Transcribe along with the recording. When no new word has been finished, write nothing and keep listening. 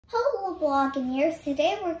Hello Blogineers,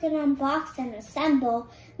 today we're going to unbox and assemble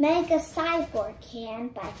Mega Cyborg can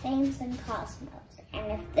by Thames and Kosmos.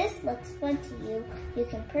 And if this looks fun to you, you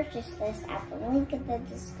can purchase this at the link in the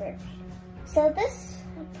description. So this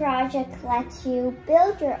project lets you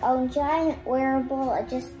build your own giant wearable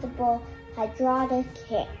adjustable hydraulic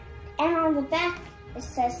can. And on the back it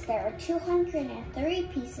says there are 203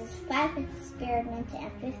 pieces, 5 experiment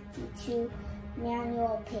and 52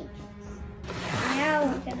 manual pages. Now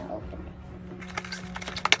we're going to open it.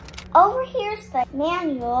 Over here's the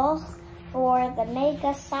manual for the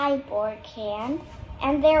Mega Cyborg can,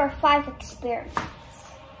 and there are 5 experiments.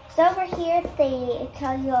 So over here they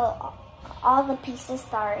tell you all the pieces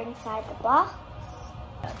that are inside the box.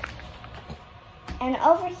 And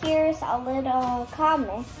over here is a little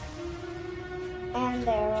comic, and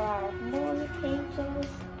there are more pages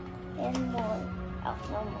and more,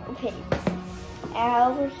 no more pages. And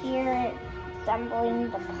over here, assembling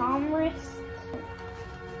the palm wrist.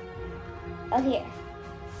 Oh, here.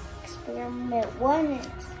 Experiment 1 and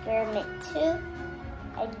experiment 2.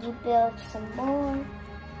 And you build some more.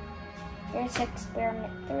 Here's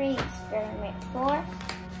experiment 3, experiment 4.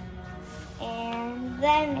 And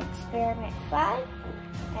then experiment 5.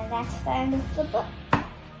 And that's the end of the book.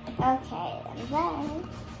 Okay, and then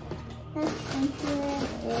next in here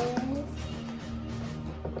is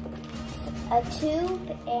a tube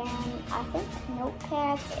and I think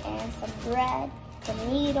notepads and some thread, some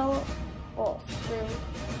needle, screw,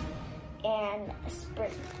 and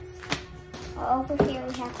springs. Over here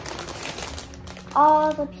we have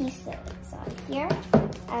all the pieces on here,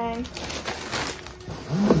 and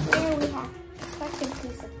here we have the second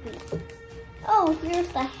piece of pieces. Oh, here's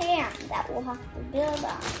the hand that we'll have to build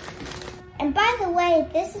on. And by the way,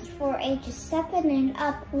 this is for ages 7 and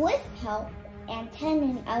up with help, and 10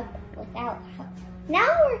 and up without help. Now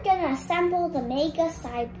we're going to assemble the Mega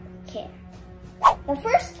Cyborg can. The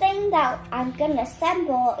first thing that I'm going to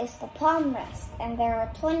assemble is the palm rest, and there are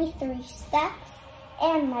 23 steps,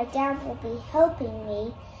 and my dad will be helping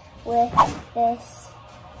me with this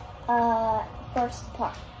first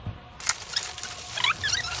part.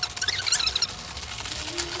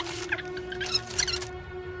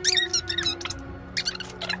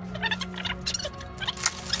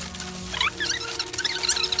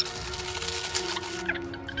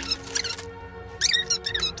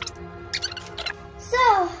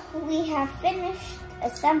 We have finished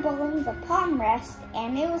assembling the palm rest,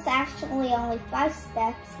 and it was actually only 5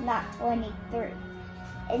 steps, not 23.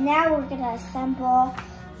 And now we're going to assemble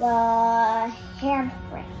the hand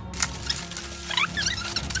frame.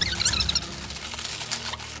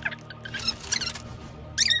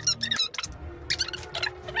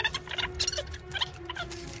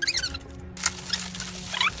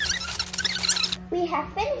 We have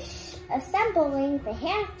finished assembling the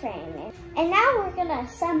hand frame, and now we're going to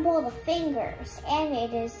assemble the fingers, and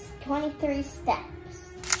it is 23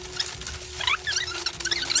 steps.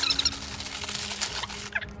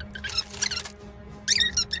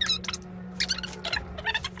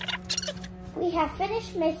 We have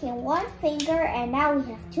finished making 1 finger, and now we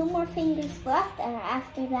have 2 more fingers left, and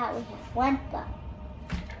after that we have 1 thumb.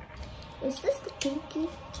 Is this the pinky?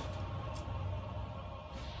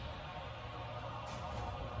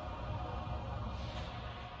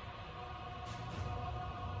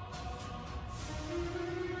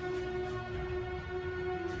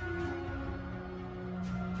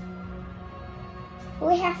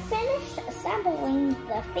 We have finished assembling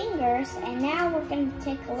the fingers, and now we're going to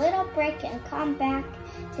take a little break and come back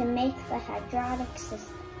to make the hydraulic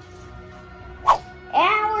systems.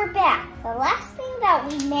 And we're back. The last thing that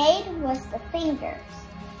we made was the fingers.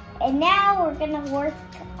 And now we're going to work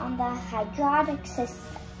on the hydraulic systems.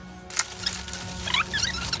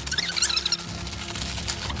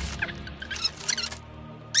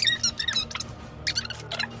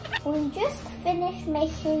 We just finished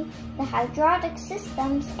making the hydraulic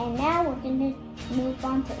systems, and now we're going to move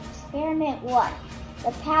on to experiment 1,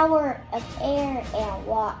 the power of air and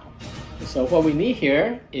water. So what we need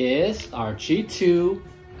here is our G2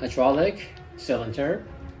 hydraulic cylinder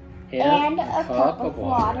and a cup of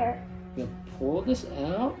water. We'll pull this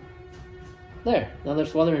out. There, now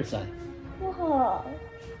there's water inside. Whoa.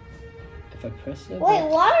 If I press it. Wait,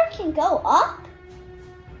 water can go up?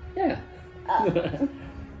 Yeah. Oh.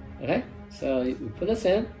 Okay, so we put this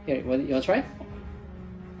in. Here, you want to try?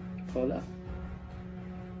 Pull it up.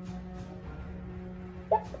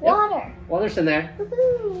 Yep, water. Yep, water's in there.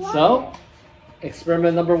 Water. So,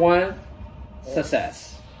 experiment number 1,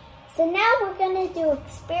 success. So now we're going to do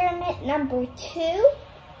experiment number 2,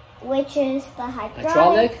 which is the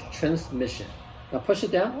hydraulic transmission. Now push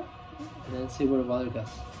it down and then see where the water goes.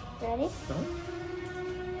 Ready?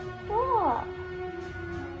 Whoa.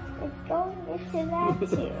 It's going into that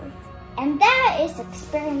too. And that is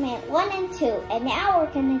experiment 1 and 2. And now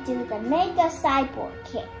we're going to do the Mega Cyborg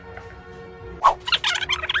kit.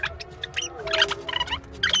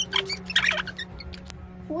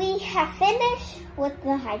 We have finished with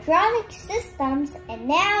the hydraulic systems, and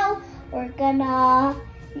now we're gonna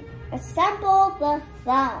assemble the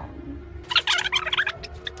thumb.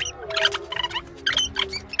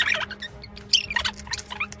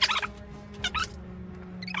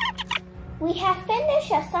 We have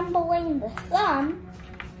finished assembling the thumb,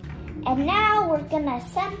 and now we're gonna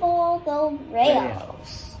assemble the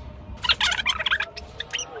rails.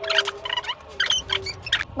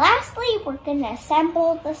 Lastly, we're going to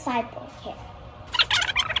assemble the Cyborg kit.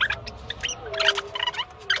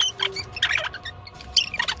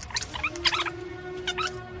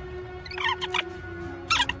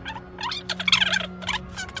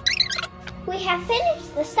 We have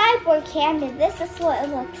finished the Cyborg hand, and this is what it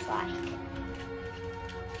looks like.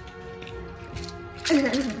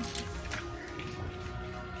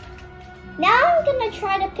 Now I'm going to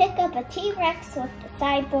try to pick up a T-Rex with the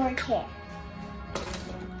Cyborg hand.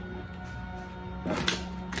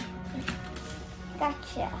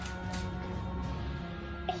 Gotcha.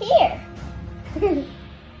 Here.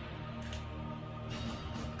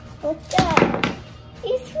 Let's go.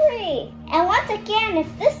 He's free. And once again,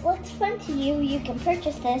 if this looks fun to you, you can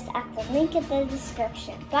purchase this at the link in the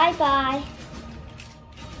description. Bye-bye.